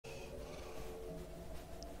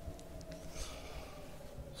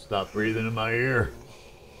Stop breathing in my ear.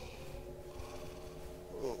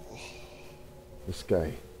 This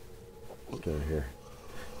guy. This guy here.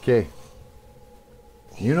 Okay.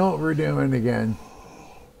 You know what we're doing again.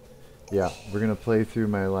 Yeah, we're gonna play through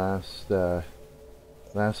my last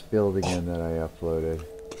build again that I uploaded.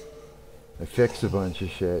 I fixed a bunch of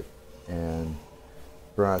shit and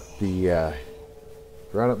brought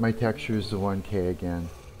up my textures to 1K again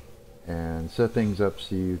and set things up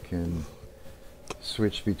so you can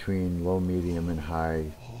switch between low, medium, and high,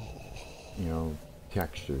 you know,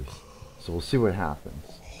 textures. So we'll see what happens.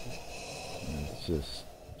 Let's just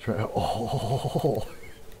try. Oh.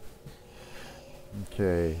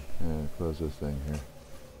 Okay, close this thing here.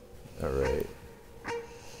 All right.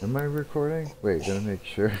 Am I recording? Wait, gotta make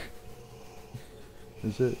sure.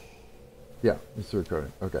 Is it? Yeah, it's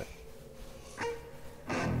recording. Okay.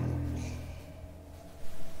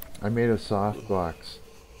 I made a softbox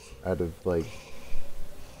out of like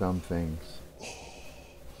some things,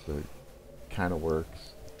 so it kind of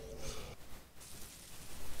works.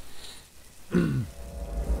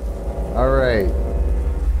 All right.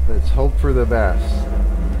 Let's hope for the best.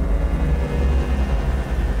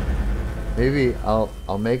 Maybe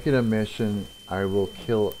I'll make it a mission. I will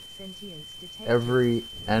kill every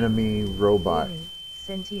enemy robot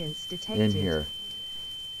in here.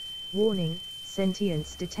 Warning,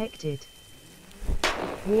 sentience detected.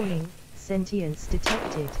 Warning, sentience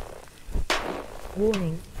detected.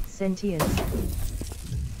 Warning, sentience.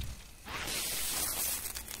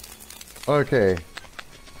 Okay.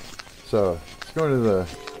 So, let's go into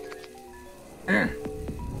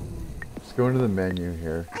the menu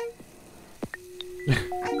here.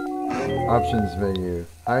 Options menu.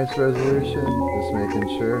 Highest resolution, just making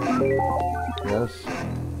sure. Yes.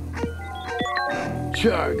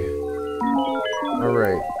 Chug!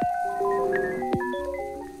 Alright.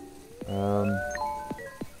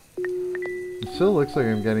 It still looks like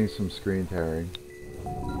I'm getting some screen tearing.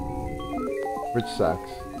 Which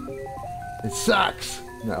sucks. It sucks!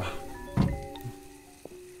 No.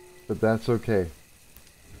 But that's okay.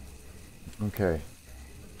 Okay.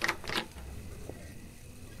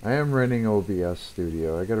 I am running OBS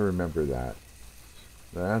Studio. I gotta remember that.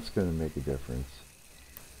 That's gonna make a difference.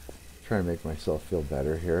 Try and make myself feel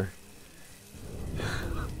better here.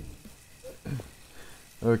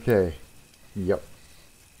 Okay. Yep.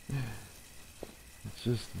 It's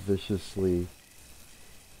just viciously...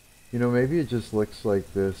 You know, maybe it just looks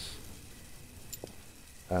like this.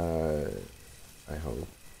 I hope.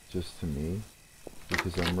 Just to me.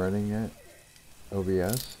 Because I'm running it.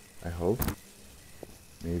 OBS. I hope.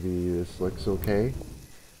 Maybe this looks okay.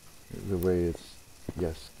 The way it's...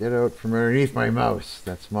 Yes, get out from underneath my mouse.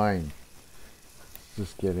 That's mine. It's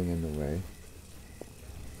just getting in the way.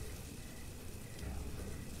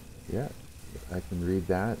 Yeah, I can read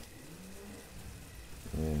that.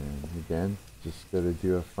 And again, just got to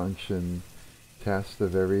do a function test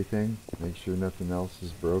of everything. Make sure nothing else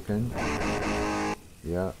is broken.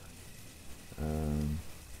 Yeah.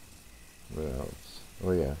 What else?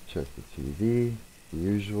 Oh yeah, check the TV. The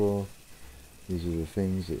usual. These are the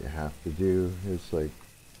things that you have to do. It's like,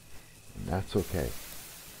 and that's okay.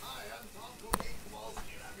 Hi, I'm Tom Cocaine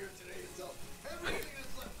Kowalski, and I'm here today to sell everything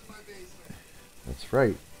that's left in my basement. That's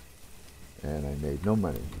right. And I made no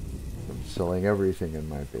money from selling everything in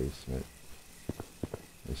my basement.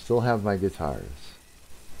 I still have my guitars.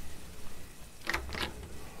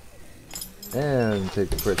 And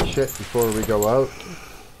take a quick shit before we go out.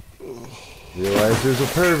 Realize there's a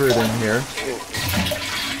pervert in here.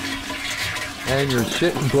 And you're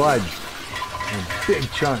shitting blood. In big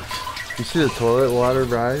chunks. You see the toilet water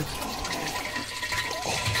rise?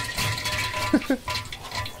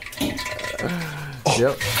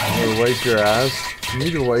 Yep. You wipe your ass. You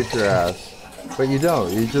need to wipe your ass. But you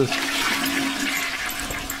don't. You just...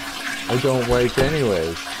 I don't wipe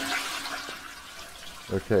anyways.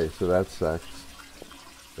 Okay, so that sucks.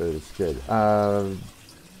 But it's good.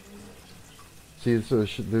 See, so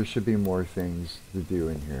there should be more things to do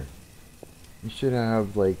in here. You should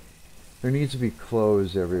have, like... There needs to be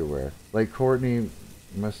clothes everywhere. Like, Courtney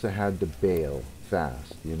must have had to bail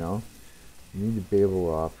fast, you know? You need to be able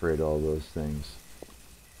to operate all those things.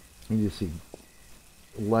 You need to see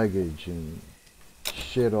luggage and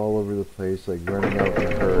shit all over the place, like running out in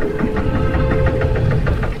a hurry.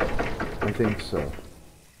 I think so.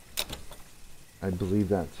 I believe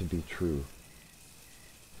that to be true.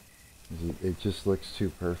 It just looks too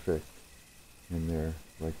perfect in there,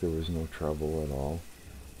 like there was no trouble at all.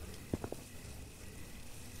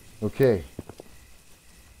 Okay.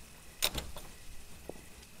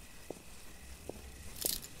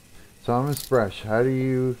 Thomas Brush, how do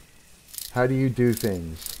you do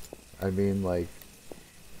things? I mean like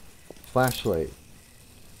flashlight.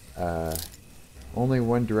 Only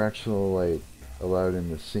one directional light allowed in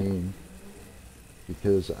the scene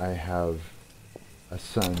because I have a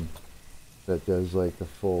sun that does like a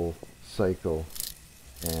full cycle,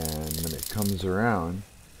 and when it comes around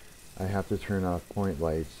I have to turn off point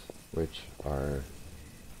lights, which are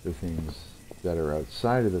the things that are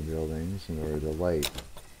outside of the buildings, in order to light.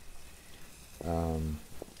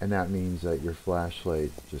 And that means that your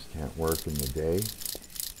flashlight just can't work in the day.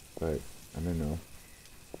 But I don't know.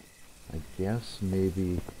 I guess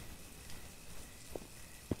maybe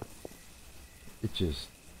it just,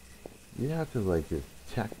 you have to like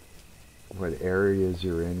detect what areas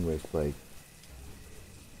you're in with like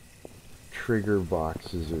trigger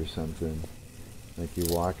boxes or something. Like you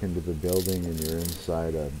walk into the building and you're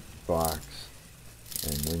inside a box,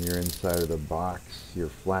 and when you're inside of the box your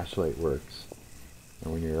flashlight works,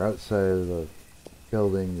 and when you're outside of the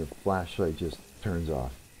building your flashlight just turns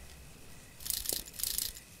off.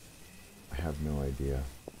 I have no idea.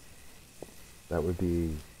 That would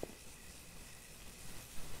be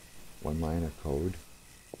one line of code.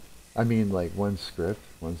 I mean like one script,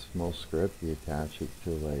 one small script, you attach it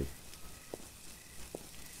to like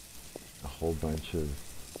a whole bunch of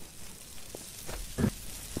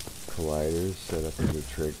colliders set up as a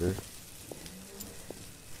trigger.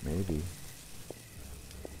 Maybe.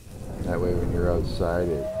 That way when you're outside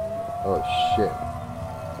it... Oh shit.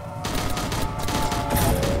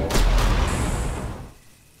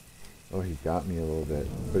 Oh, he got me a little bit.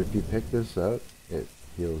 But if you pick this up, it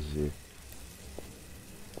heals you.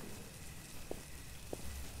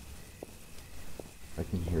 I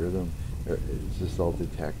can hear them. It's just all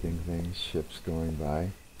detecting things, ships going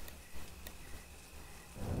by.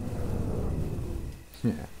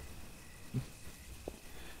 Yeah.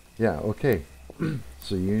 Yeah, okay.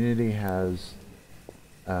 So Unity has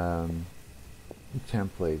templates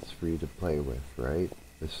for you to play with, right?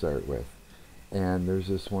 To start with. And there's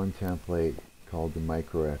this one template called the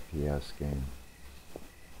Micro FPS game.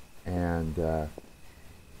 And,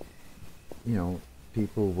 you know,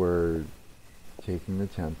 people were taking the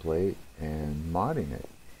template and modding it.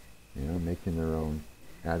 You know, making their own,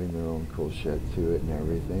 adding their own cool shit to it and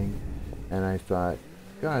everything. And I thought,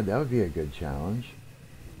 God, that would be a good challenge.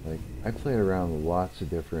 Like, I played around with lots of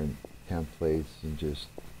different templates and just,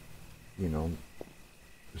 you know,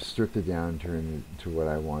 stripped it down, turned it to what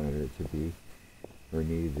I wanted it to be, or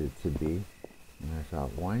needed it to be. And I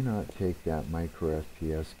thought, why not take that Micro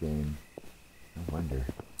FPS game? I wonder,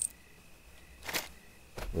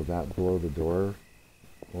 will that blow the door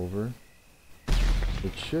over?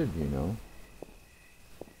 It should, you know.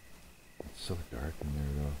 It's so dark in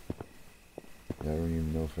there though. I don't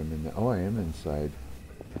even know if I'm in there. Oh, I am inside.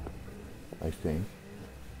 I think.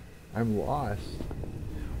 I'm lost.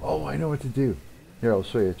 Oh, I know what to do. Here, I'll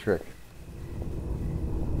show you a trick.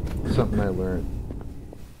 Something I learned.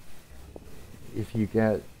 If you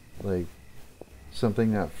get, like,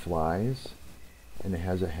 something that flies, and it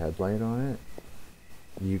has a headlight on it,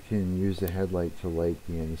 you can use the headlight to light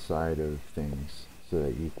the inside of things, so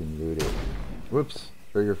that you can loot it. Whoops!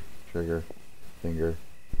 Trigger, finger.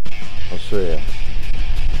 I'll show you.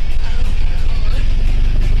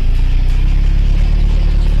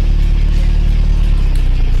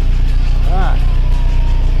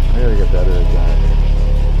 I gotta get better at that.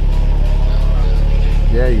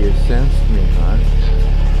 Yeah, you sensed me, huh?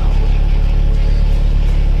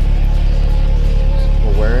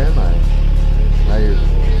 Well, where am I? Now you're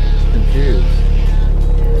confused.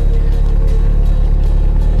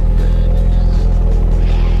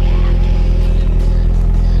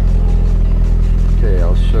 Okay,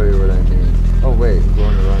 I'll show you what I mean. Oh wait, I'm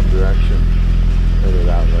going the wrong direction. Better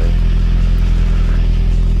that way.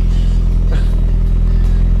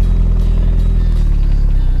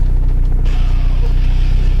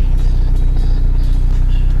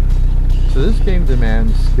 So this game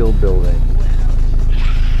demands skill building.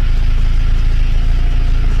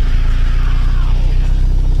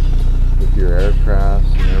 With your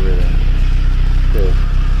aircrafts and everything. Okay.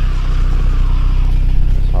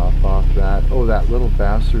 Let's hop off that. Oh, that little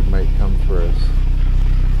bastard might come for us.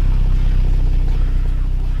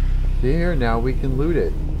 See here, now we can loot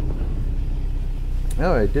it.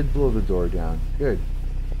 Oh, I did blow the door down. Good.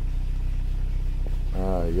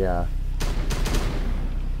 Yeah.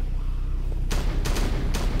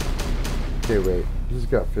 Okay, wait. This has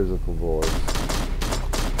got physical bullets.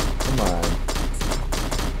 Come on.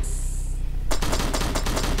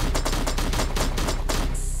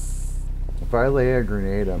 If I lay a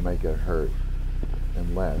grenade, I might get hurt.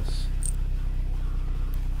 Unless...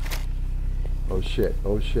 Oh shit,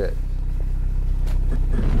 oh shit.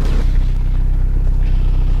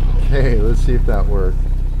 Okay, let's see if that worked.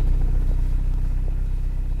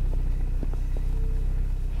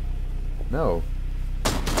 No.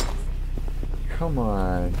 Come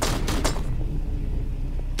on.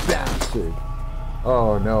 Bastard.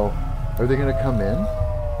 Oh no. Are they gonna come in?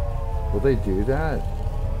 Will they do that?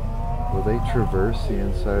 Will they traverse the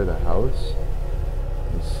inside of the house?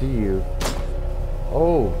 I see you.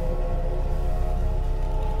 Oh.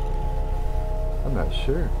 I'm not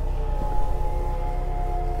sure.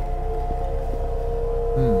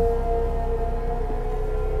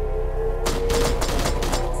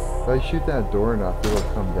 If I shoot that door enough, it'll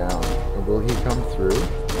come down. Or will he come through?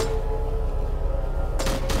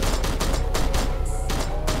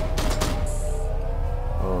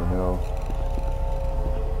 Oh no.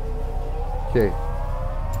 Okay.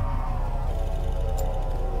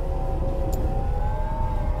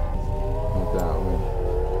 Not that one.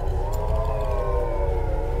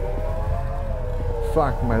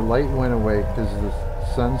 Fuck, my light went away because the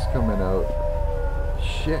sun's coming out.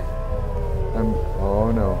 Shit.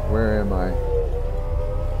 Oh no, where am I?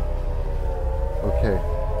 Okay.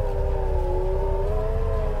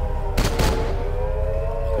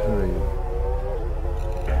 Where are you?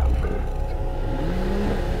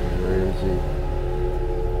 Where is he?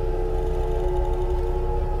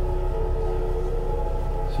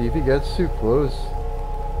 See, if he gets too close,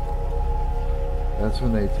 that's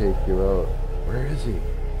when they take you out. Where is he?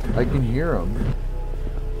 I can hear him.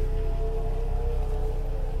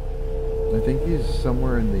 I think he's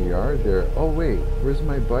somewhere in the yard there. Oh wait, where's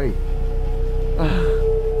my bike?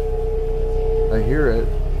 I hear it.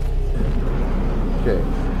 Okay.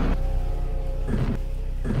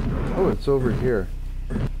 Oh, it's over here.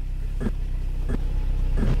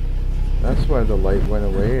 That's why the light went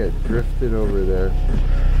away. It drifted over there.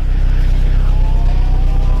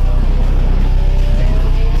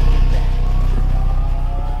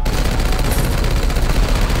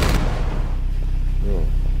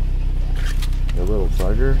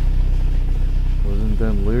 Bugger. Wasn't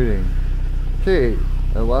done looting. Okay,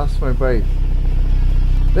 I lost my bike.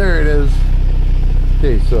 There it is.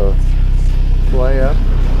 Okay, so fly up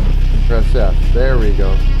and press F. There we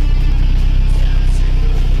go.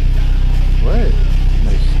 What? Am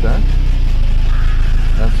I stuck?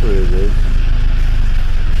 That's what it is.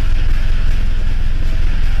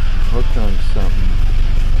 Hooked on something.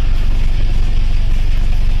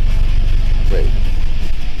 Wait.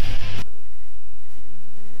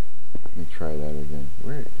 Let me try that again.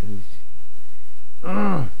 Where is...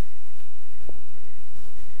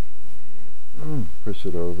 push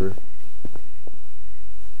it over.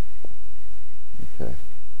 Okay.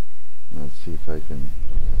 Let's see if I can...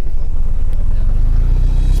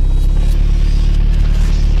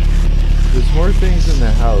 There's more things in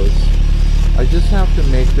the house. I just have to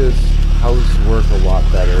make this house work a lot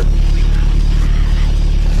better.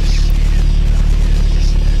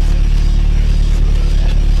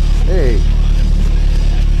 Hey,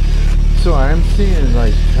 so I'm seeing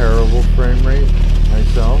like terrible frame rate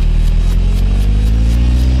myself.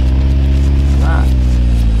 Ah,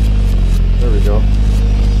 there we go.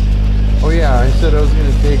 Oh yeah, I said I was going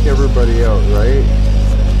to take everybody out, right?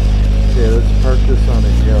 Okay, let's park this on a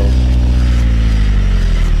hill.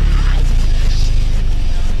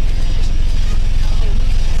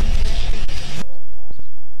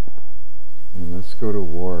 And let's go to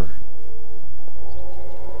war.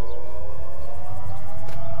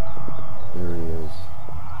 There he is.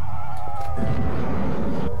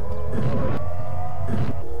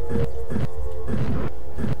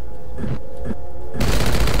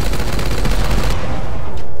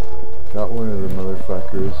 Got one of the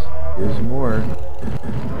motherfuckers. Here's more.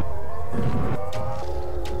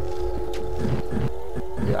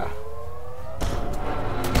 Yeah.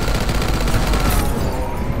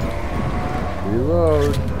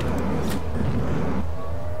 Reload.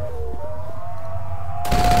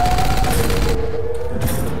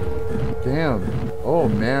 Damn. Oh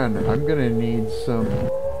man, I'm gonna need some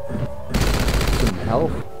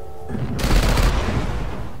health.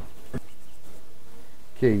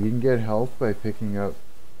 Okay, you can get health by picking up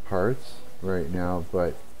parts right now,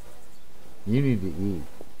 but you need to eat.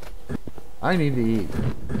 I need to eat.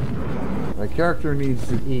 My character needs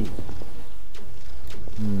to eat.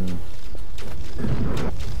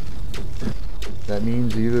 That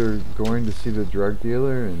means either going to see the drug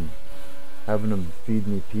dealer and having him feed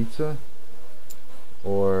me pizza,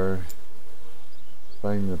 or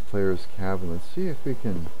finding the player's cabin. Let's see if we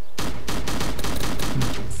can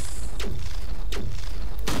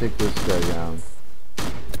take this guy down.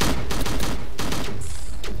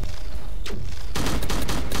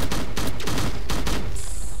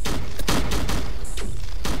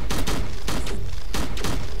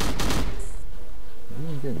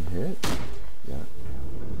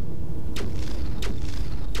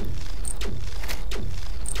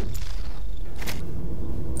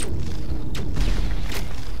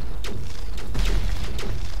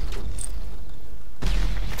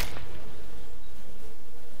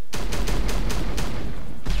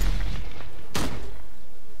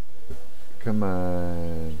 Come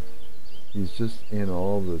on. He's just in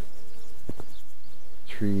all the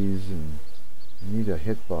trees, and I need a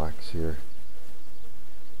hitbox here.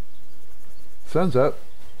 Sun's up.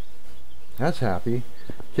 That's happy.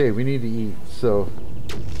 Okay, we need to eat, so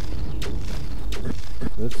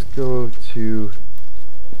let's go to...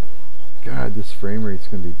 God, this frame rate's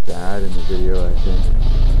gonna be bad in the video, I think.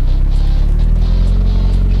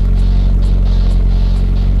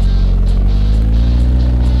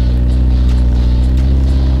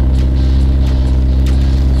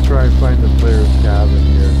 Let's try and find the player's cabin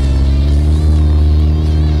here.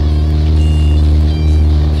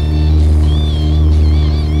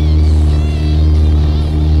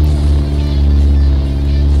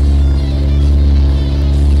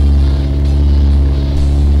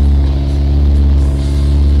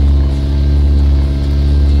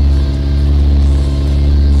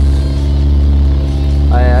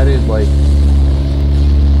 Like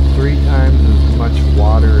 3 times as much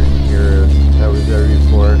water in here that was there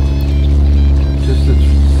before, just to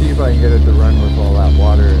see if I can get it to run with all that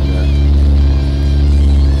water in there.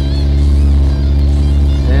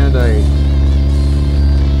 And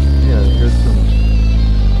yeah, here's some.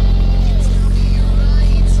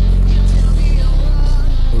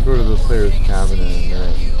 We'll go to the player's cabin in a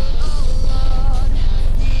minute.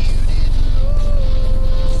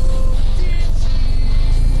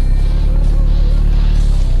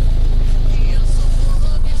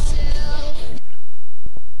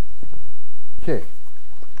 Okay.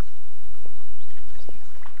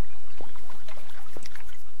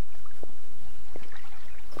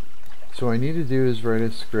 So what I need to do is write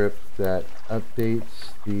a script that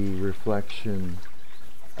updates the reflection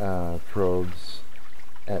probes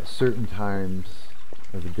at certain times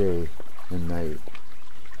of the day and night.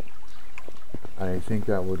 I think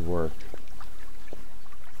that would work.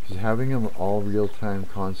 Because having them all real time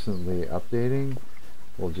constantly updating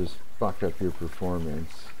will just fuck up your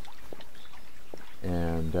performance.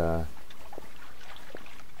 And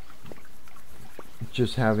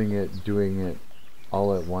just having it, doing it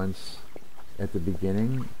all at once at the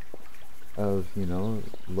beginning of, you know,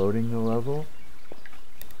 loading the level,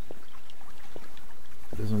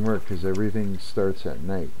 it doesn't work because everything starts at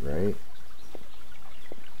night, right?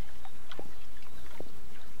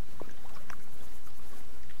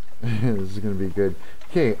 This is gonna be good.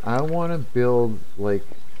 Okay, I want to build like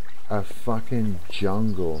a fucking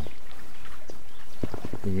jungle,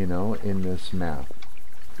 you know, in this map.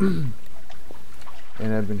 And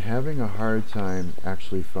I've been having a hard time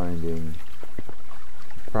actually finding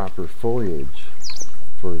proper foliage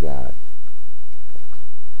for that.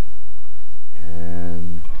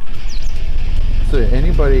 And so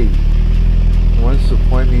anybody who wants to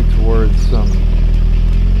point me towards some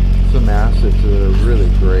assets that are really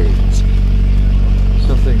great,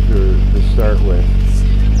 something to start with,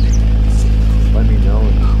 let me know.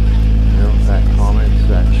 You know, that comment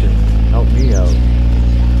section. Help me out.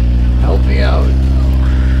 Help me out.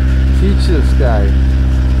 Teach this guy.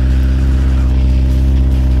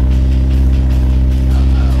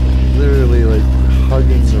 Literally like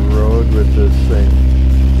hugging the road with this thing.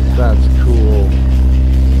 That's cool.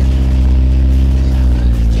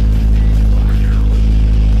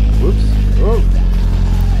 Whoops. Oh.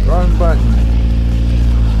 Wrong button.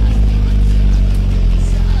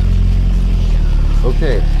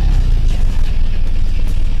 Okay.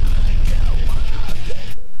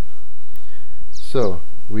 So,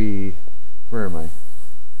 where am I?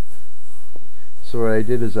 So what I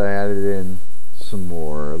did is I added in some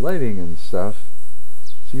more lighting and stuff.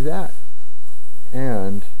 See that?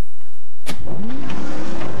 And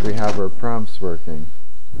we have our prompts working.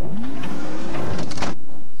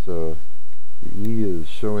 So the E is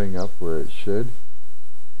showing up where it should.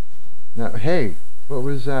 Now, hey, what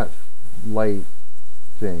was that light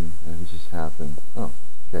thing that just happened? Oh,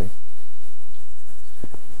 okay.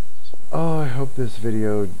 Oh, I hope this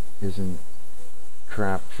video isn't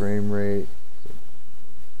crap frame rate.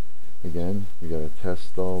 Again, we gotta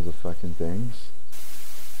test all the fucking things.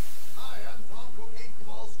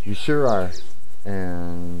 You sure are.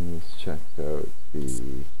 And let's check out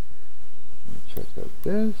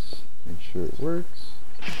this, make sure it works.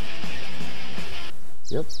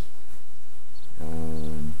 Yep.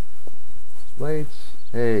 Lights.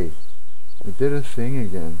 Hey, it did a thing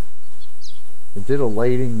again. It did a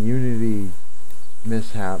lighting Unity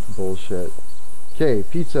mishap bullshit. Okay,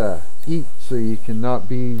 pizza. Eat so you cannot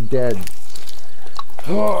be dead.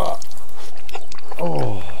 Oh.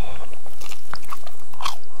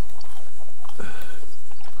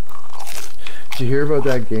 Did you hear about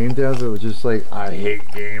that game dev that was just like, I hate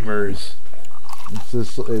gamers?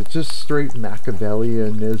 It's just straight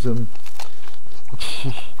Machiavellianism.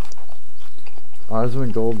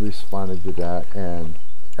 Asmongold responded to that, and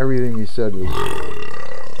everything he said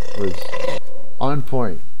was on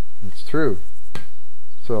point. It's true.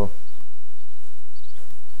 So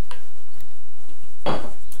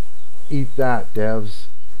eat that, devs.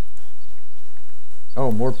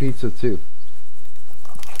 Oh, more pizza too.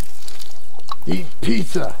 Eat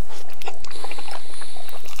pizza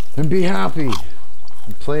and be happy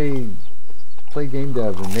and play game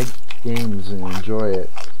dev and make games and enjoy it.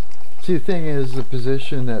 See, the thing is, the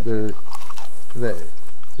position that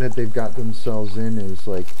they've got themselves in is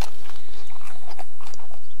like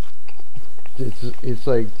it's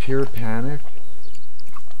like pure panic,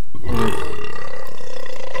 and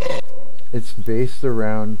it's based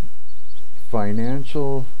around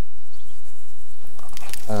financial,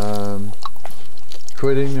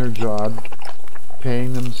 quitting their job,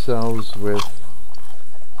 paying themselves with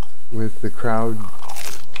the crowd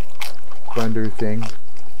funder thing,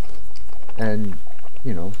 and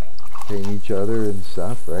you know, paying each other and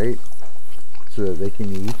stuff, right, so that they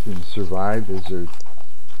can eat and survive as they're,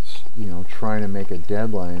 you know, trying to make a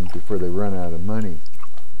deadline before they run out of money.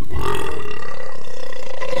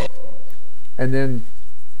 And then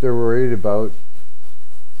they're worried about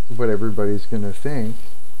what everybody's going to think,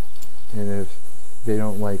 and if they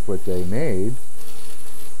don't like what they made,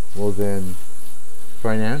 well then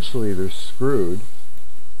financially they're screwed.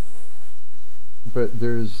 But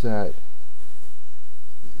there's that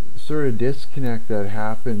sort of disconnect that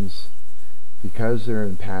happens because they're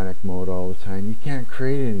in panic mode all the time. You can't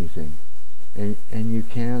create anything, and you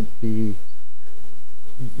can't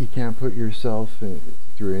put yourself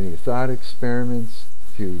through any thought experiments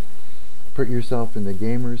to put yourself in the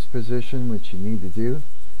gamer's position, which you need to do.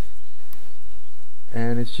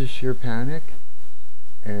 And it's just sheer panic,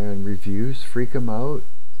 and reviews freak them out,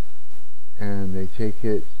 and they take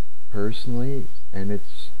it personally, and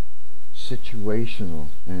it's situational,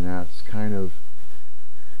 and that's kind of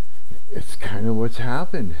what's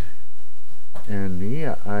happened. And me,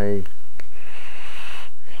 I'm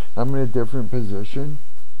in a different position.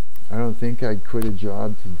 I don't think I'd quit a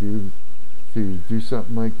job to do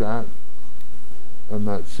something like that. I'm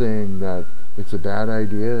not saying that it's a bad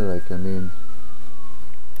idea. Like, I mean,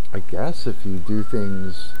 I guess if you do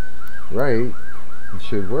things right, it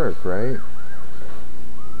should work, right?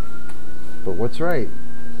 But what's right?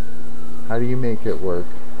 How do you make it work?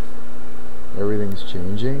 Everything's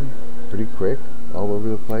changing pretty quick all over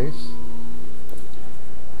the place,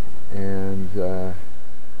 and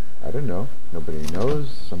I don't know. Nobody knows.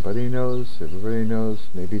 Somebody knows. Everybody knows.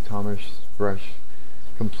 Maybe Thomas Brush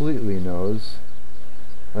completely knows.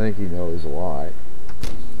 I think he knows a lot,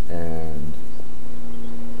 and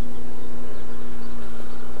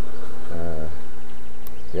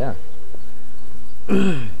yeah.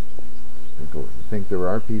 I think there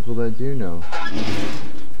are people that do know.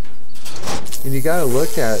 And you gotta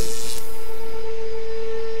look at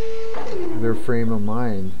their frame of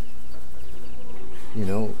mind, you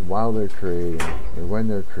know, while they're creating, or when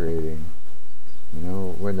they're creating, you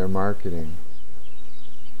know, when they're marketing.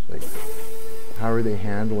 Like, how are they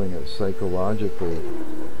handling it psychologically?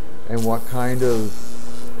 And what kind of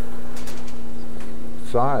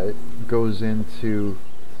thought goes into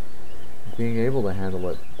being able to handle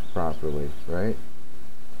it properly, right?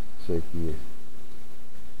 It's like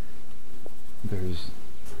there's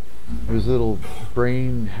little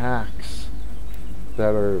brain hacks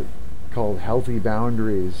that are called healthy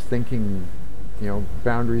boundaries, thinking, you know,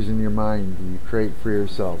 boundaries in your mind you create for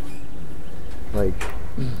yourself.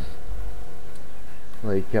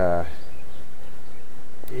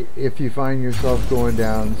 If you find yourself going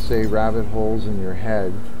down, say, rabbit holes in your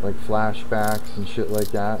head, like flashbacks and shit like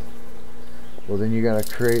that, well, then you gotta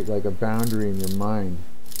create like a boundary in your mind.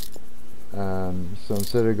 So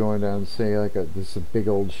instead of going down, say, like this big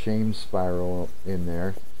old shame spiral in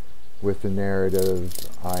there with the narrative,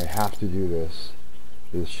 I have to do this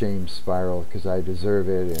shame spiral because I deserve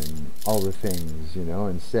it and all the things, you know.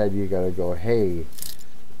 Instead, you gotta go, hey,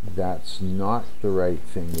 that's not the right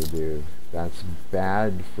thing to do. That's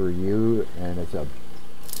bad for you, and it's a,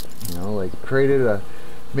 you know, like,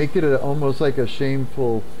 make it almost like a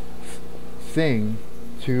shameful thing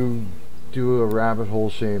to do a rabbit hole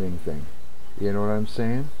shaming thing. You know what I'm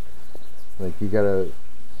saying? Like, you gotta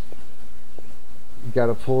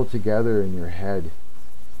pull it together in your head,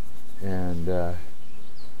 and it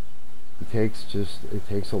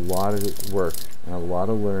takes a lot of work and a lot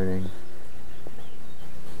of learning,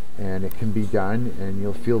 and it can be done, and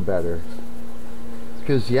you'll feel better.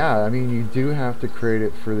 Because, yeah, I mean, you do have to create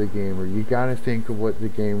it for the gamer. You gotta think of what the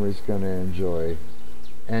gamer's gonna enjoy,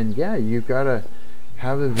 and yeah, you gotta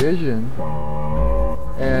have a vision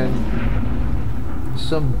and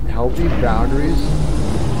some healthy boundaries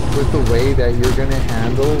with the way that you're going to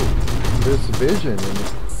handle this vision.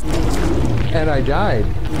 And I died.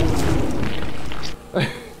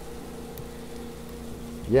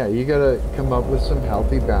 Yeah, you got to come up with some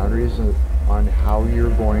healthy boundaries on how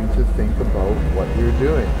you're going to think about what you're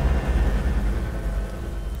doing.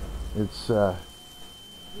 It's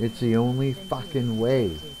the only fucking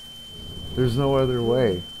way. There's no other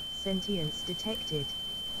way. Sentience detected.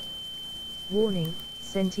 Warning,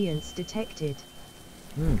 sentience detected.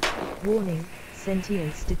 Warning,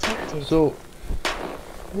 sentience detected. So,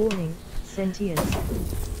 warning, sentience.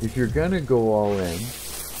 If you're gonna go all in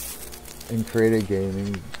and create a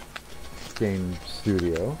game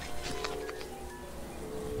studio,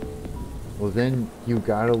 well then you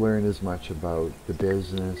gotta learn as much about the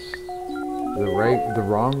business, the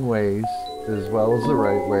wrong ways as well as the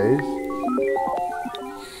right ways.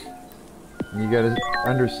 And you gotta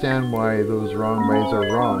understand why those wrong ways are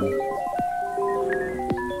wrong.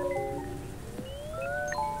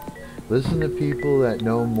 Listen to people that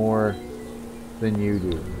know more than you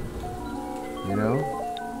do, you know?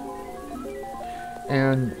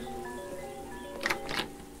 And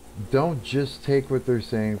don't just take what they're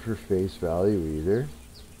saying for face value either.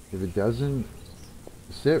 If it doesn't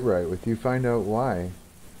sit right with you, find out why.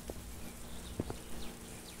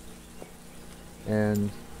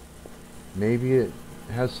 And maybe it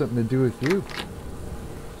has something to do with you,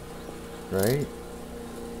 right?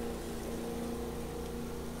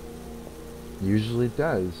 Usually it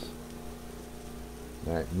does.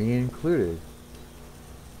 Me included.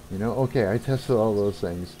 You know, okay, I tested all those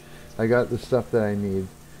things. I got the stuff that I need.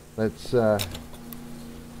 Let's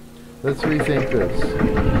rethink this.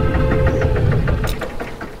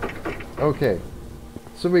 Okay.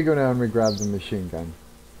 So we go down and we grab the machine gun.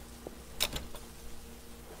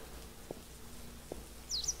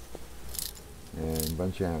 And a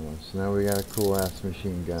bunch of ammo. So now we got a cool ass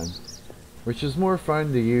machine gun. Which is more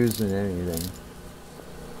fun to use than anything.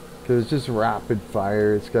 Because it's just rapid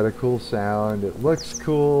fire. It's got a cool sound. It looks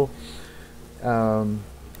cool. Why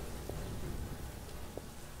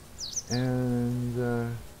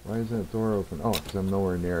isn't that door open? Oh, because I'm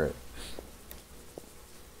nowhere near it.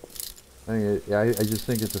 I just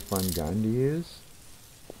think it's a fun gun to use.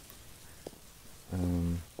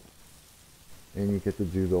 And you get to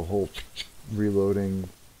do the whole reloading,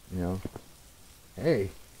 you know. Hey!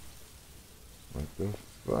 What the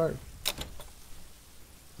fuck?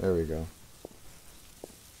 There we go.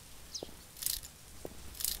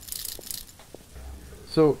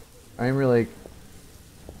 So,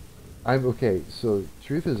 okay, so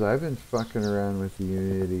truth is I've been fucking around with the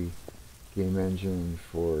Unity game engine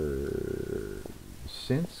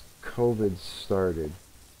since COVID started.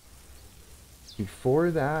 Before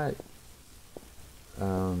that,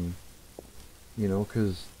 you know,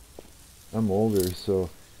 because I'm older, so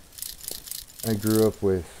I grew up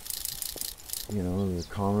with, you know, the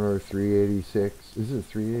Commodore 386. Is it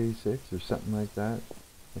 386 or something like that?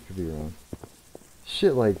 I could be wrong.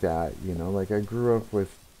 Shit like that, you know, like I grew up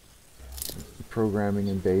with programming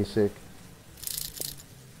in BASIC.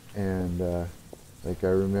 And, like I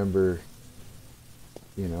remember,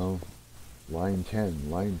 you know, line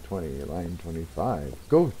 10, line 20, line 25.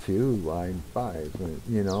 Go to line 5.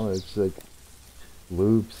 You know, it's like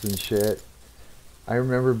loops and shit. I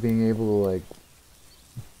remember being able to, like,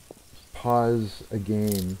 pause a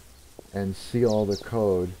game and see all the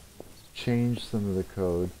code, change some of the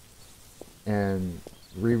code, and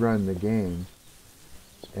rerun the game,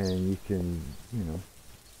 and you can, you know,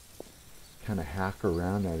 kind of hack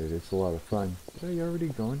around at it. It's a lot of fun. Are you already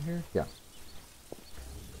going here? Yeah.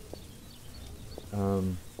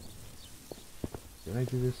 Did I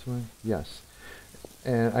do this one? Yes.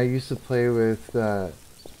 And I used to play with an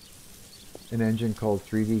engine called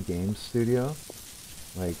 3D Game Studio,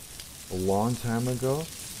 like a long time ago.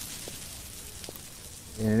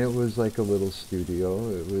 And it was like a little studio.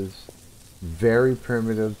 It was very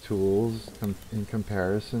primitive tools in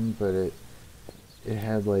comparison, but it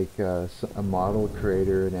had like a model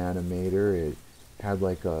creator, an animator. It had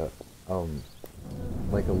like a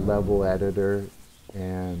level editor,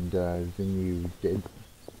 and then you did,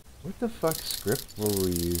 what the fuck script were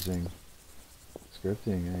we using?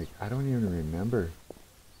 Scripting, I don't even remember.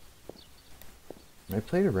 I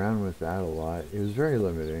played around with that a lot. It was very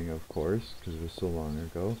limiting, of course, because it was so long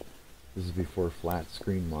ago. This is before flat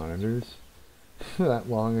screen monitors. That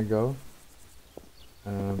long ago.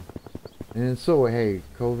 And so, hey,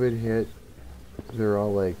 COVID hit. They're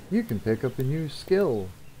all like, you can pick up a new skill.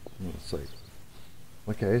 And it's like,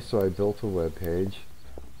 okay, so I built a web page.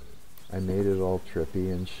 I made it all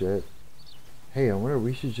trippy and shit. Hey, I wonder,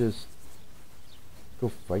 we should just go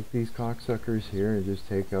fight these cocksuckers here and just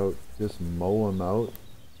take out, just mow them out.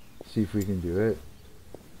 See if we can do it.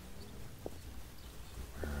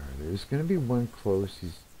 There's gonna be one close.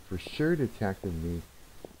 He's for sure detected me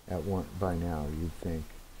at one by now, you'd think.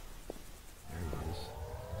 There he is.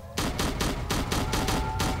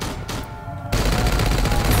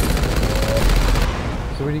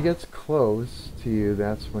 So when he gets close to you,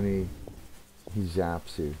 that's when he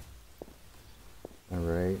zaps you.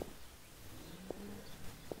 Alright?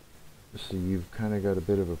 So you've kind of got a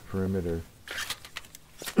bit of a perimeter.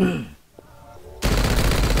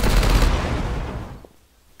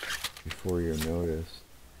 Before you're noticed.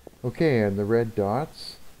 Okay, and the red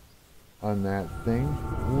dots on that thing.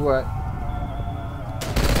 What?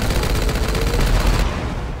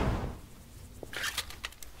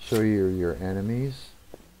 Show you your enemies.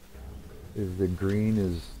 Is the green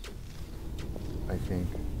is, I think,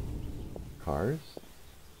 cars.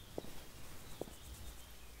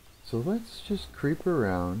 So let's just creep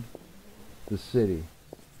around the city.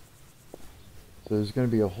 So there's going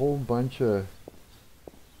to be a whole bunch of.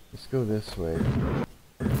 Let's go this way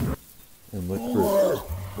and look for.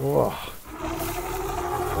 Oh,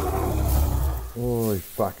 holy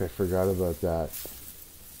fuck! I forgot about that.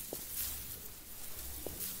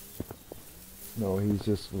 No, he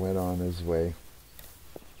just went on his way.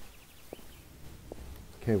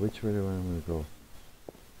 Okay, which way do I want to go?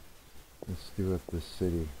 Let's do up the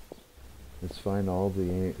city. Let's find all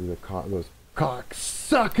those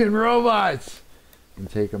cock-sucking robots and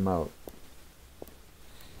take them out.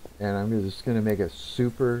 And I'm just gonna make a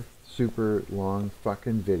super long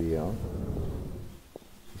fucking video.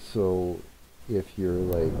 So if you're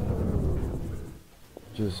like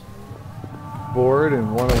just bored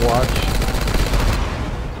and want to watch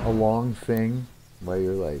a long thing while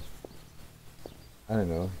you're like, I don't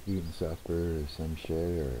know, eating supper or some shit,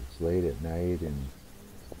 or it's late at night and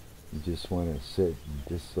you just want to sit and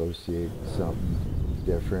dissociate something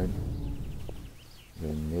different,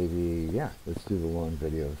 then maybe, yeah, let's do the long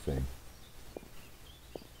video thing.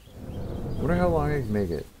 I wonder how long I can make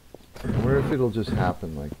it. I wonder if it'll just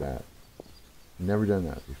happen like that. I've never done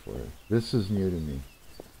that before. This is new to me,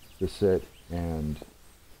 to sit and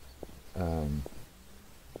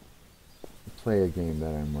play a game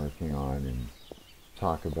that I'm working on and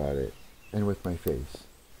talk about it, and with my face.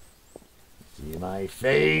 See my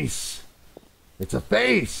face? It's a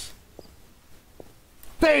face!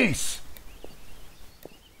 Face!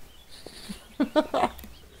 So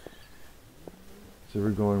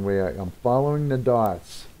we're going way out. I'm following the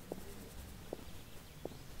dots.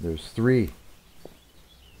 There's 3.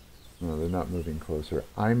 No, they're not moving closer.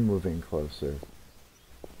 I'm moving closer.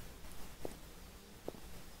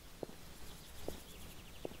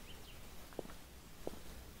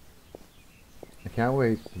 I can't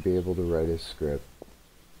wait to be able to write a script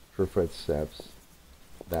for footsteps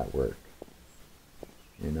that work.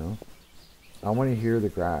 You know? I want to hear the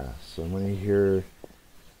grass. I want to hear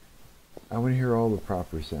all the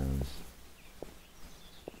proper sounds.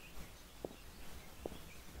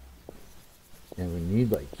 And we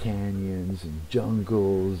need like canyons and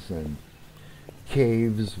jungles and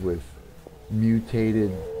caves with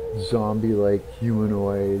mutated zombie-like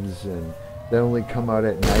humanoids and that only come out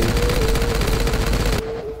at night.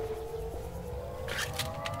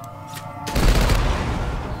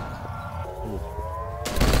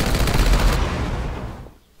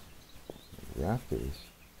 Raptors.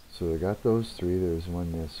 So I got those 3. There's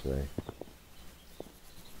one this way.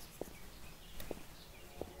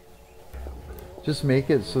 Just make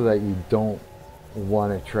it so that you don't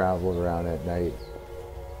want to travel around at night.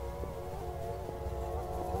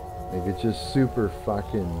 Make it just super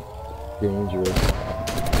fucking dangerous.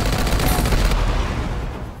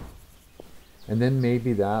 And then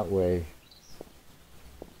maybe that way,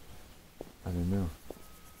 I don't know,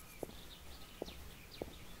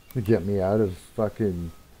 to get me out of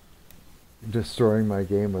fucking destroying my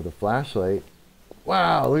game with a flashlight.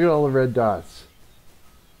 Wow, look at all the red dots.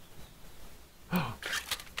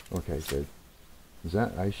 Okay, good. Is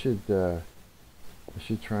that I should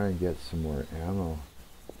try and get some more ammo.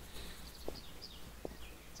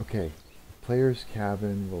 Okay, player's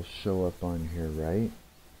cabin will show up on here, right?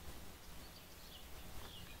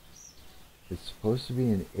 It's supposed to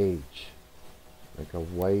be an H, like a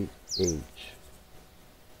white H.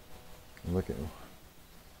 And look at,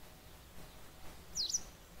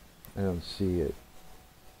 I don't see it.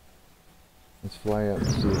 Let's fly up and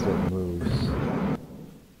see if it moves.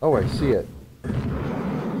 Oh, I see it.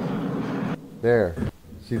 There.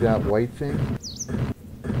 See that white thing?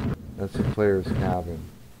 That's the player's cabin.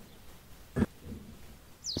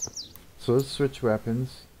 So let's switch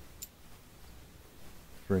weapons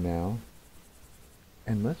for now.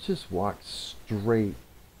 And let's just walk straight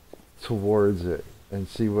towards it and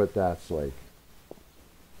see what that's like.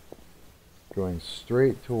 Going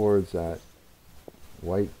straight towards that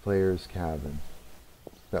white player's cabin.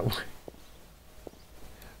 That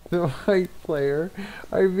the white player.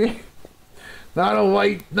 I mean,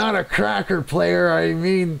 not a cracker player. I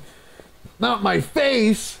mean, not my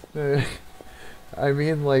face. I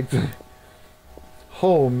mean, like, the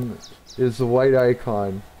home is the white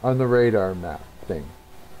icon on the radar map thing.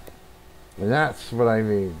 And that's what I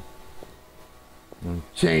mean. I'll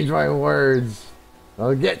change my words.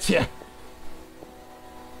 I'll get you.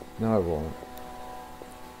 No, I won't.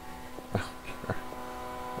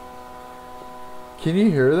 Can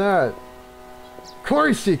you hear that? Of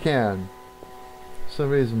course you can.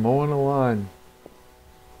 Somebody's mowing a lawn.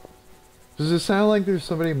 Does it sound like there's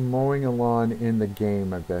somebody mowing a lawn in the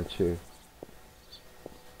game? I bet you.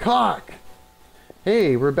 Cock!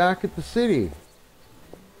 Hey, we're back at the city.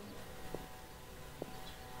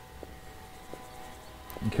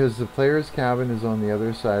 Because the player's cabin is on the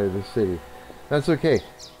other side of the city. That's okay.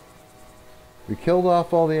 We killed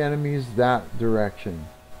off all the enemies that direction.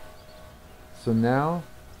 So now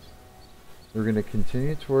we're going to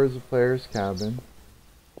continue towards the player's cabin.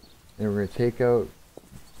 And we're going to take out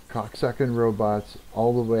cocksucking robots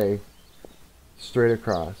all the way straight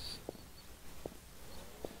across.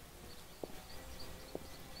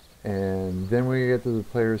 And then when we get to the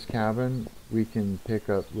player's cabin, we can pick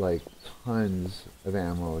up like tons of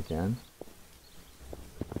ammo again.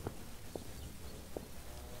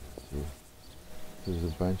 Let's see. There's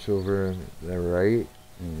a bunch over the right,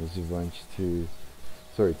 and there's a bunch to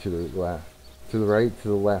the left. To the right, to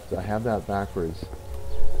the left. I have that backwards.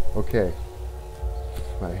 Okay.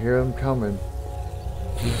 I hear them coming.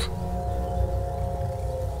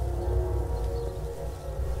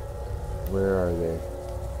 Where are they?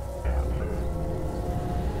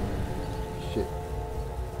 Shit.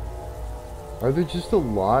 Are there just a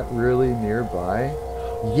lot really nearby?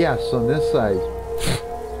 Yes, on this side.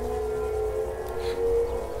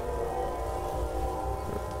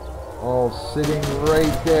 All sitting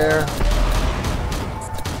right there.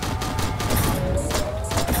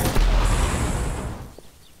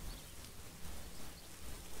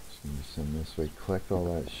 Just gonna send this way, collect all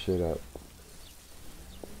that shit up.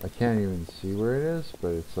 I can't even see where it is, but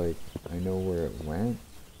it's like I know where it went.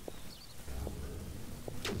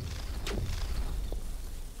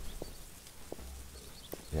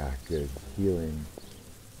 Yeah, good. Healing.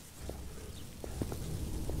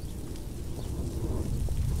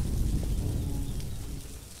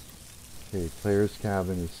 Okay, player's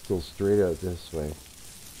cabin is still straight out this way.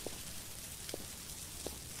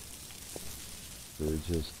 So we're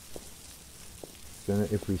just gonna,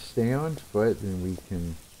 if we stay on foot, then we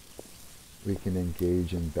can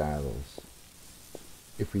engage in battles.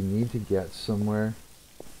 If we need to get somewhere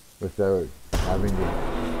without having to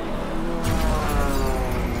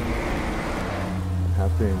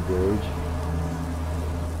engage,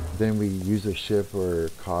 then we use a ship or a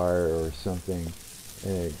car or something,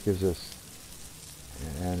 and it gives us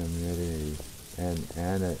anonymity and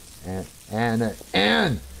can't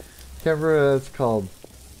remember what that's called.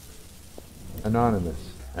 Anonymous,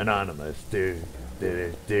 do.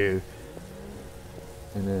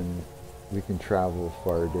 And then we can travel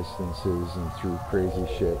far distances and through crazy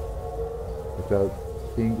shit without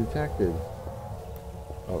being detected.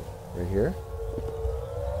 Oh, right here?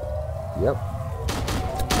 Yep.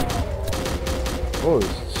 Oh,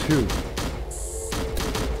 there's two.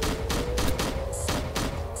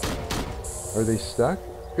 Are they stuck?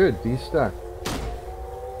 Good, be stuck.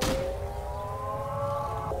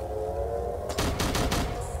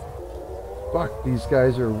 Fuck, these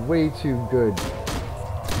guys are way too good.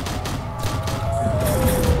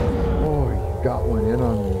 Oh, you got one in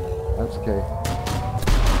on me. That's okay.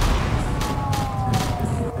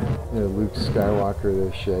 Yeah, Luke Skywalker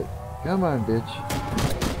this shit. Come on, bitch.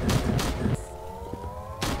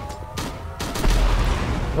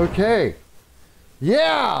 Okay.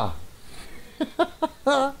 Yeah!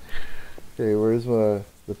 Okay, where's the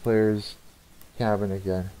player's cabin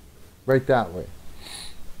again? Right that way.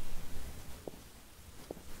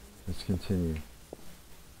 Let's continue.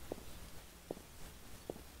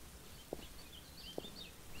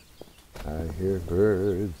 I hear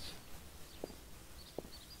birds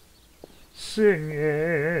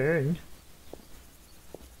singing.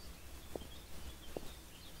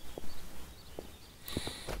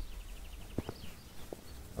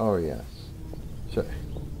 Oh yes.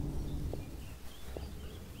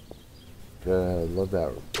 Love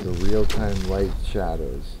that, the real-time light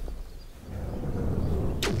shadows.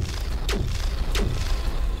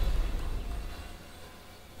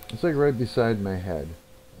 It's like right beside my head.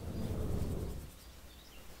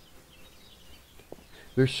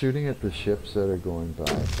 They're shooting at the ships that are going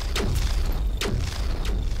by.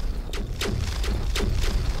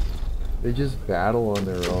 They just battle on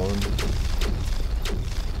their own.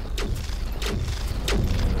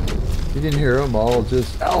 You didn't hear them all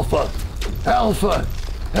just, Alpha! Alpha!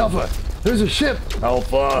 Alpha! There's a ship!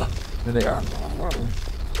 Alpha! And they are,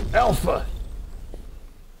 Alpha!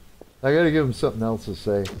 I gotta give them something else to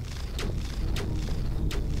say.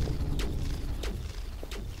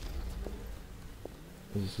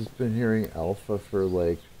 I've just been hearing Alpha for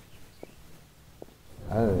like,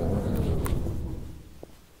 I don't know.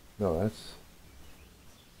 No, let's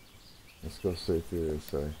go straight through this,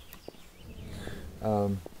 sorry.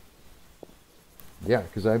 Yeah,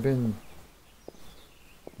 because I've been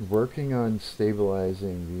working on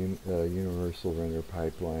stabilizing the universal render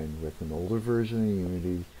pipeline with an older version of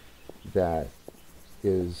Unity that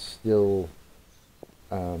is still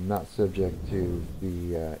not subject to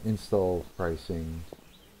the install pricing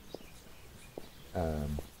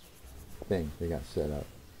thing they got set up.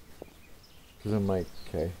 Because I'm like,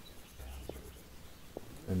 okay.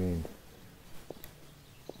 I mean,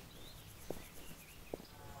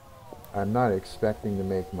 I'm not expecting to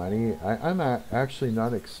make money. I'm not, actually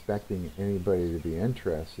not expecting anybody to be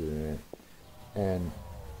interested in it. And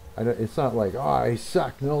it's not like, oh, I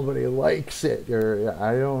suck, nobody likes it, or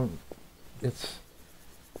I don't, it's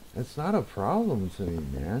not a problem to me,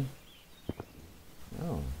 man.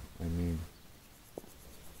 No, I mean,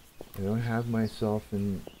 I don't have myself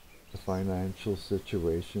in a financial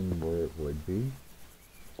situation where it would be.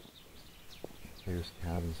 There's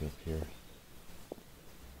cabins up here.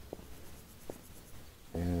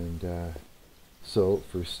 And so,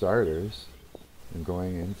 for starters, I'm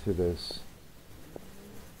going into this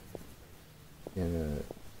in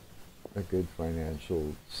a good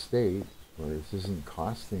financial state where this isn't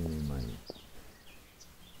costing me money.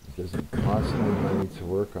 It doesn't cost me money to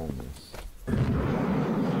work on this.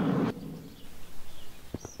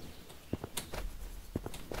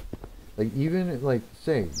 Like, even, like,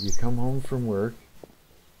 say, you come home from work,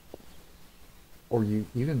 or you,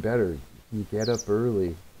 even better, you get up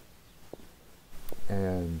early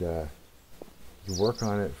and you work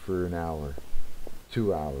on it for an hour,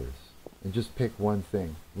 2 hours, and just pick one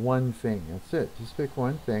thing. One thing, that's it. Just pick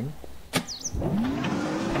one thing.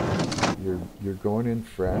 You're going in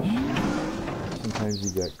fresh. Sometimes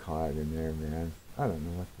you get caught in there, man. I don't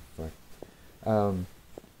know what the fuck.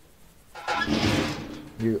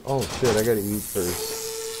 Oh shit, I gotta eat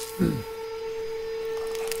first.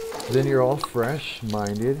 Then you're all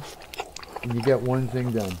fresh-minded, and you get one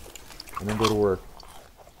thing done, and then go to work.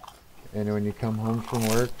 And when you come home from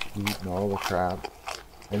work, you eat all the crap,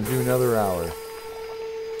 and do another hour.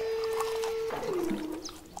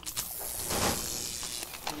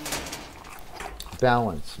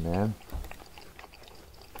 Balance, man.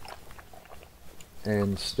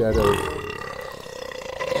 And instead of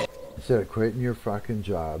quitting your fucking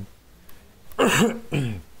job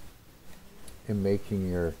and making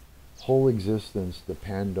your whole existence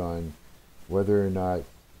depend on whether or not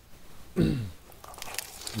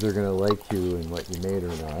they're gonna like you and what you made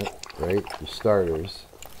or not, right? For starters.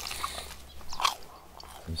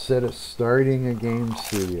 Instead of starting a game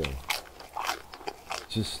studio,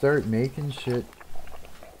 just start making shit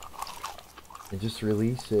and just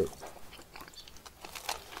release it.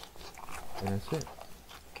 And that's it.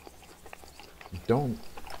 Don't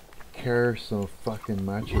care so fucking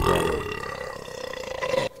much about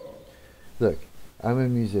it. Look, I'm a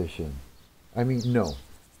musician. I mean, no.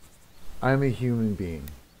 I'm a human being.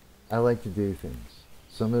 I like to do things.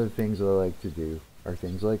 Some of the things that I like to do are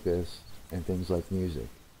things like this and things like music.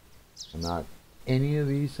 I'm not any of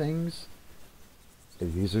these things.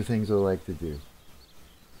 These are things I like to do.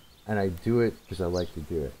 And I do it because I like to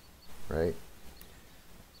do it, right?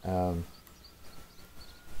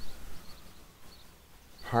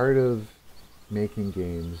 Part of making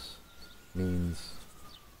games means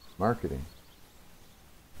marketing.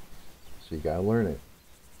 So you gotta learn it.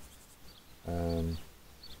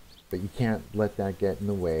 But you can't let that get in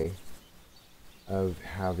the way of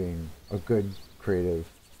having a good creative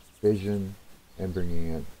vision and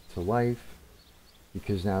bringing it to life,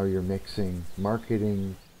 because now you're mixing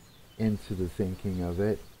marketing into the thinking of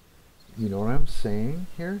it. You know what I'm saying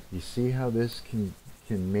here? You see how this can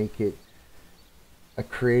make it a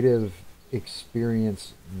creative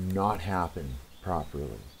experience not happen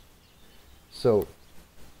properly. So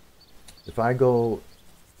if I go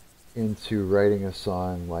into writing a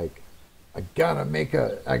song like, I gotta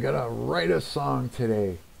write a song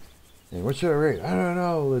today, And what should I write? I don't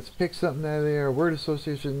know. Let's pick something out of there. Word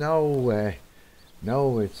association. No way.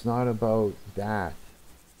 No, it's not about that.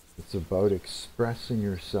 It's about expressing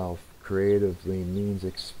yourself creatively, means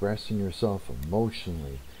expressing yourself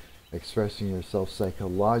emotionally, expressing yourself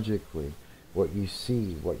psychologically, what you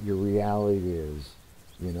see, what your reality is,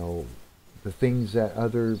 you know, the things that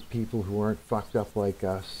other people who aren't fucked up like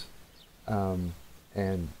us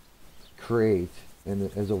and create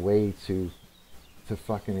and as a way to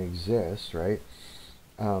fucking exist, right?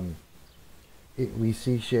 We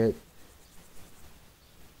see shit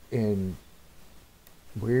in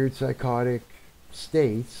weird psychotic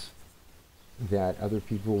states that other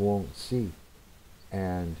people won't see,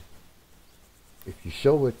 and if you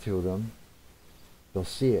show it to them, they'll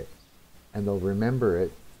see it and they'll remember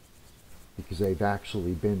it because they've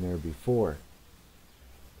actually been there before.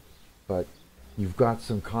 But you've got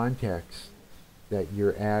some context that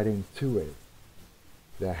you're adding to it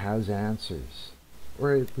that has answers,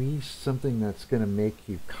 or at least something that's going to make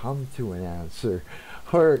you come to an answer,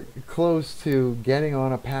 or close to getting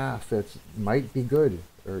on a path that might be good,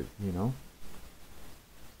 or, you know.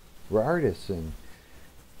 We're artists, and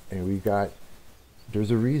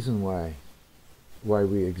there's a reason why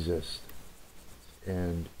we exist,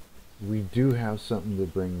 and we do have something to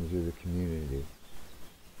bring to the community,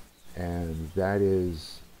 and that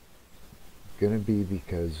is going to be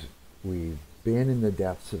because we've been in the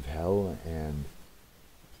depths of hell, and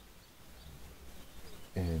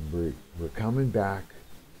we're coming back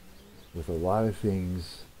with a lot of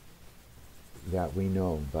things that we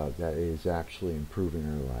know about that is actually improving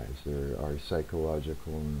our lives, or our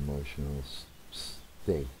psychological and emotional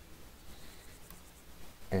state.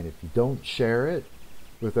 And if you don't share it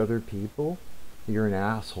with other people, you're an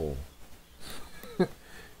asshole.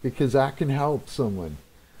 Because that can help someone.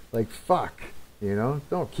 Like, fuck, you know?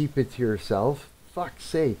 Don't keep it to yourself. Fuck's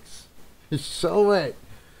sakes. Show it.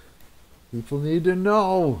 People need to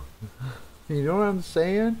know. You know what I'm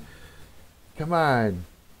saying? Come on.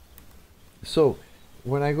 So,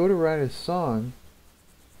 when I go to write a song,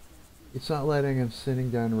 it's not letting them sitting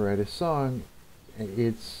down to write a song.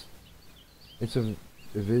 It's a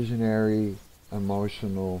visionary,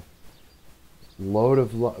 emotional load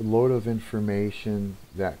of information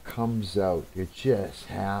that comes out. It just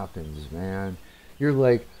happens, man. You're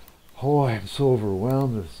like, oh, I'm so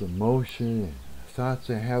overwhelmed with this emotion and thoughts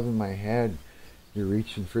I have in my head. You're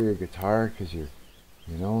reaching for your guitar because you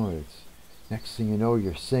know, it's next thing you know,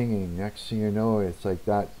 you're singing. Next thing you know, it's like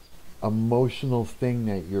that emotional thing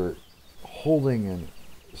that you're holding and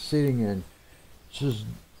sitting in just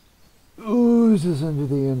oozes into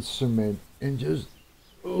the instrument and just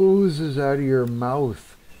oozes out of your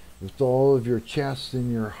mouth with all of your chest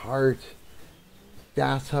and your heart.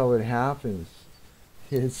 That's how it happens.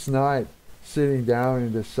 It's not sitting down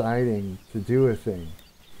and deciding to do a thing.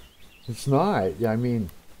 It's not. I mean,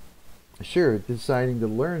 sure, deciding to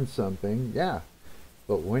learn something, yeah.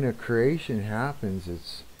 But when a creation happens,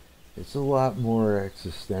 it's a lot more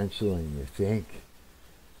existential than you think.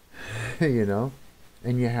 You know?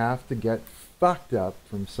 And you have to get fucked up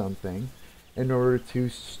from something in order to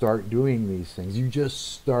start doing these things. You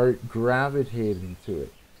just start gravitating to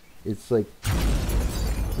it. It's like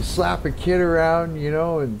you slap a kid around, you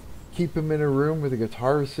know, and keep him in a room with a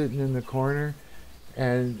guitar sitting in the corner,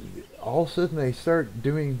 and all of a sudden they start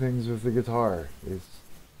doing things with the guitar. It's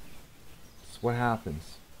what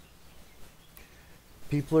happens.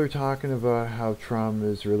 People are talking about how trauma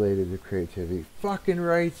is related to creativity. Fucking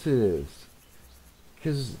rights it is.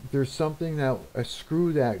 Because there's something that, a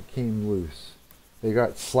screw that came loose. They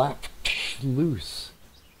got slapped loose.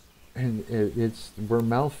 And we're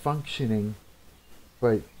malfunctioning,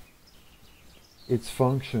 but it's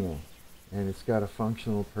functional. And it's got a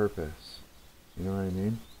functional purpose. You know what I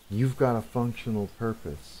mean? You've got a functional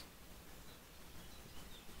purpose.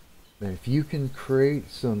 And if you can create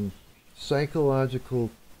some psychological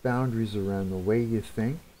boundaries around the way you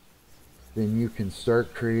think, then you can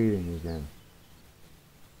start creating again.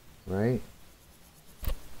 Right?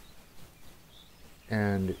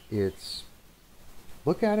 And it's,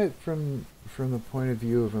 look at it from the point of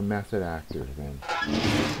view of a method actor then.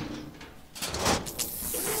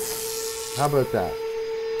 How about that?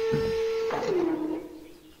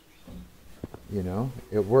 You know,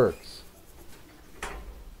 it works.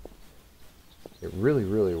 It really,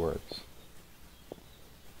 really works.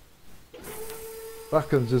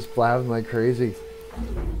 Fuck, I'm just blabbing like crazy.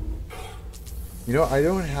 You know, I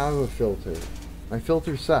don't have a filter. My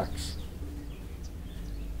filter sucks.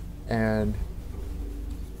 And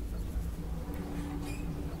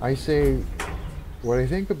I say what I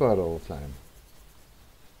think about all the time.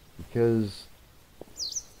 Because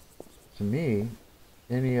to me,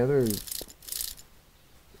 anything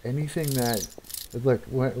that, look,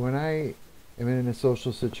 when I am in a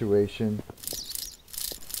social situation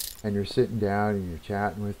and you're sitting down and you're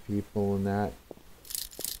chatting with people and that,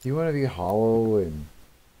 you want to be hollow and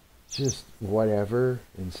just whatever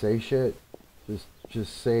and say shit.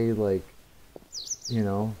 Just say, like, you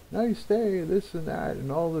know, nice day, this and that, and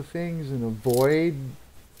all the things, and avoid,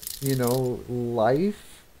 you know,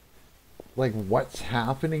 life, like what's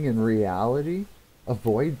happening in reality.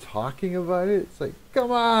 Avoid talking about it. It's like,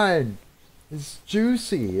 come on, it's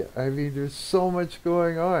juicy. I mean, there's so much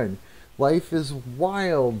going on. Life is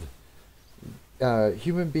wild.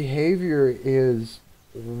 Human behavior is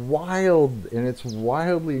wild, and it's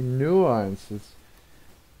wildly nuanced.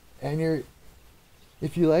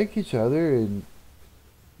 If you like each other and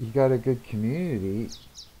you got a good community,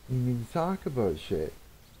 you need to talk about shit,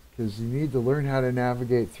 because you need to learn how to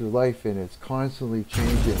navigate through life, and it's constantly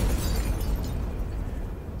changing,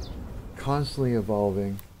 constantly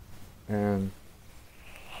evolving, and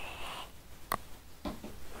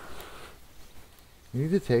you need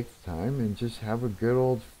to take the time and just have a good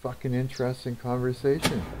old fucking interesting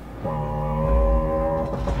conversation.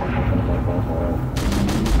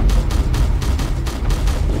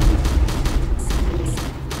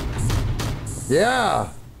 Yeah!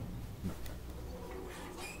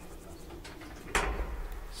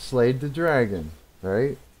 Slayed the dragon,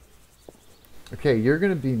 right? Okay, you're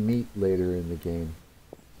gonna be meat later in the game.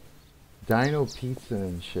 Dino pizza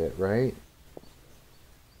and shit, right?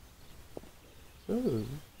 So,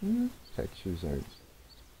 textures are...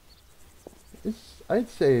 I'd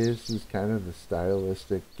say this is kind of a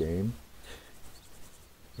stylistic game.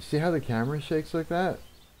 You see how the camera shakes like that?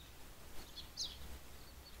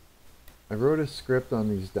 I wrote a script on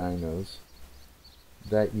these dinos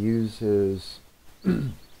that uses,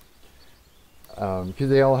 because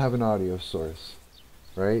they all have an audio source,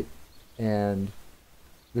 right? And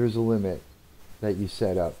there's a limit that you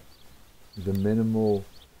set up. The minimal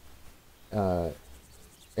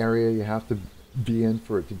area you have to be in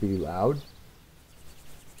for it to be loud.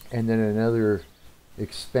 And then another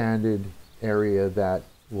expanded area that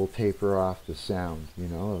will taper off the sound, you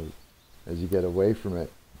know, as you get away from it.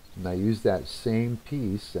 And I use that same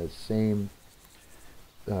piece, that same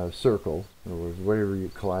circle, or whatever you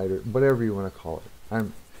collider, whatever you want to call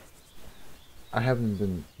it. I haven't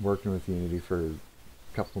been working with Unity for a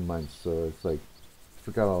couple months, so it's like I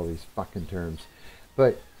forgot all these fucking terms.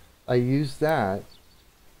 But I use that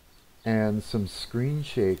and some screen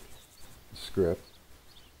shake script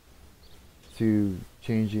to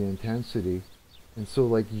change the intensity, and so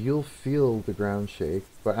like you'll feel the ground shake,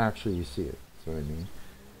 but actually you see it. That's what I mean.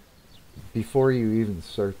 Before you even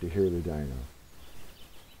start to hear the dino.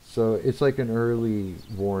 So it's like an early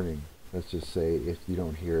warning, let's just say, if you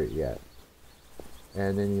don't hear it yet.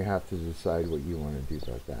 And then you have to decide what you want to do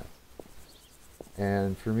about that.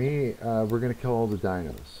 And for me, we're going to kill all the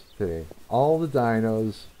dinos today. All the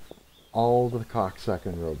dinos, all the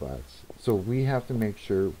cocksucking robots. So we have to make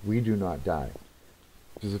sure we do not die.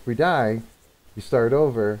 Because if we die, we start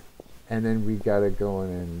over, and then we got to go in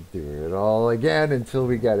and do it all again until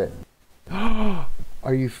we get it.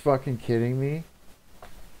 Are you fucking kidding me?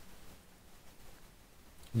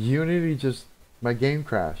 Unity just... my game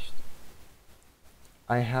crashed.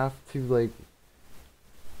 I have to, like...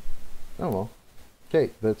 oh well.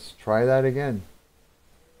 Okay, let's try that again.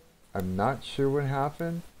 I'm not sure what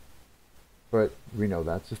happened, but we know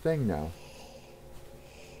that's a thing now.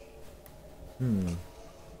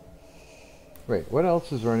 Wait, what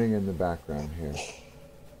else is running in the background here?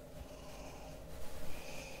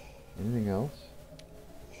 Anything else?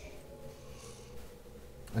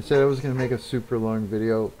 I said I was going to make a super long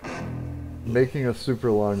video. Making a super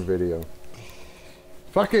long video.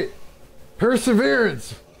 Fuck it!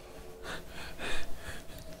 Perseverance!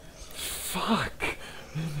 Fuck!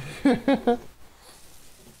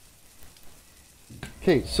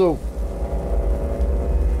 Okay, so...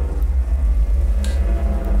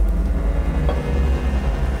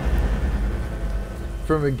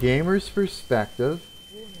 from a gamer's perspective,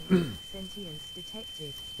 Warning, sentience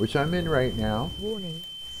detected. which I'm in right now, Warning,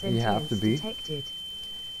 you have to be. detected.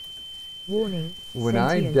 Warning, When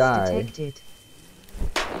I sentience die, detected.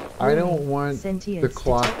 I don't want the Sentience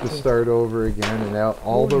clock to detected. start over again and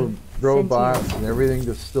all the Warning, robots sentience. and everything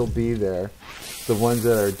to still be there. The ones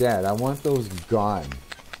that are dead. I want those gone.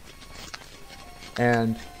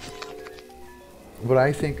 And what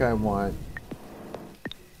I think I want...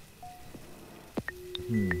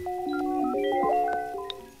 I'm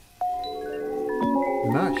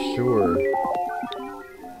not sure.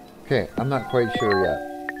 Okay, I'm not quite sure yet.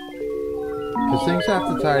 Because things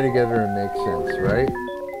have to tie together and make sense, right?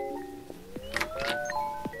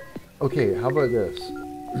 Okay, how about this?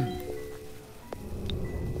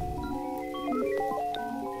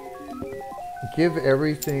 Give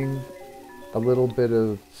everything a little bit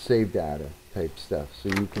of save data type stuff so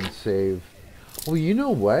you can save. Well, you know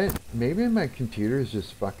what? Maybe my computer is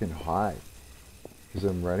just fucking hot because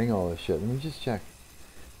I'm running all this shit. Let me just check.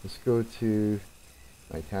 Let's go to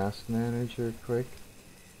my task manager quick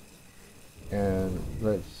and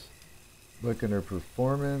let's look at our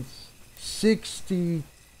performance. 60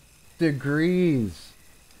 degrees.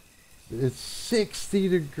 It's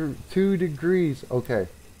 62 degrees. Okay.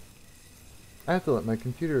 I have to let my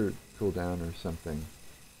computer cool down or something.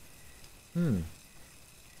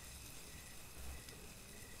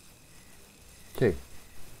 Okay.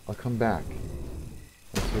 I'll come back.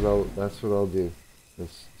 That's what I'll do.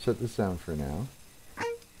 Let's shut this down for now.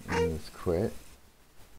 And let's quit.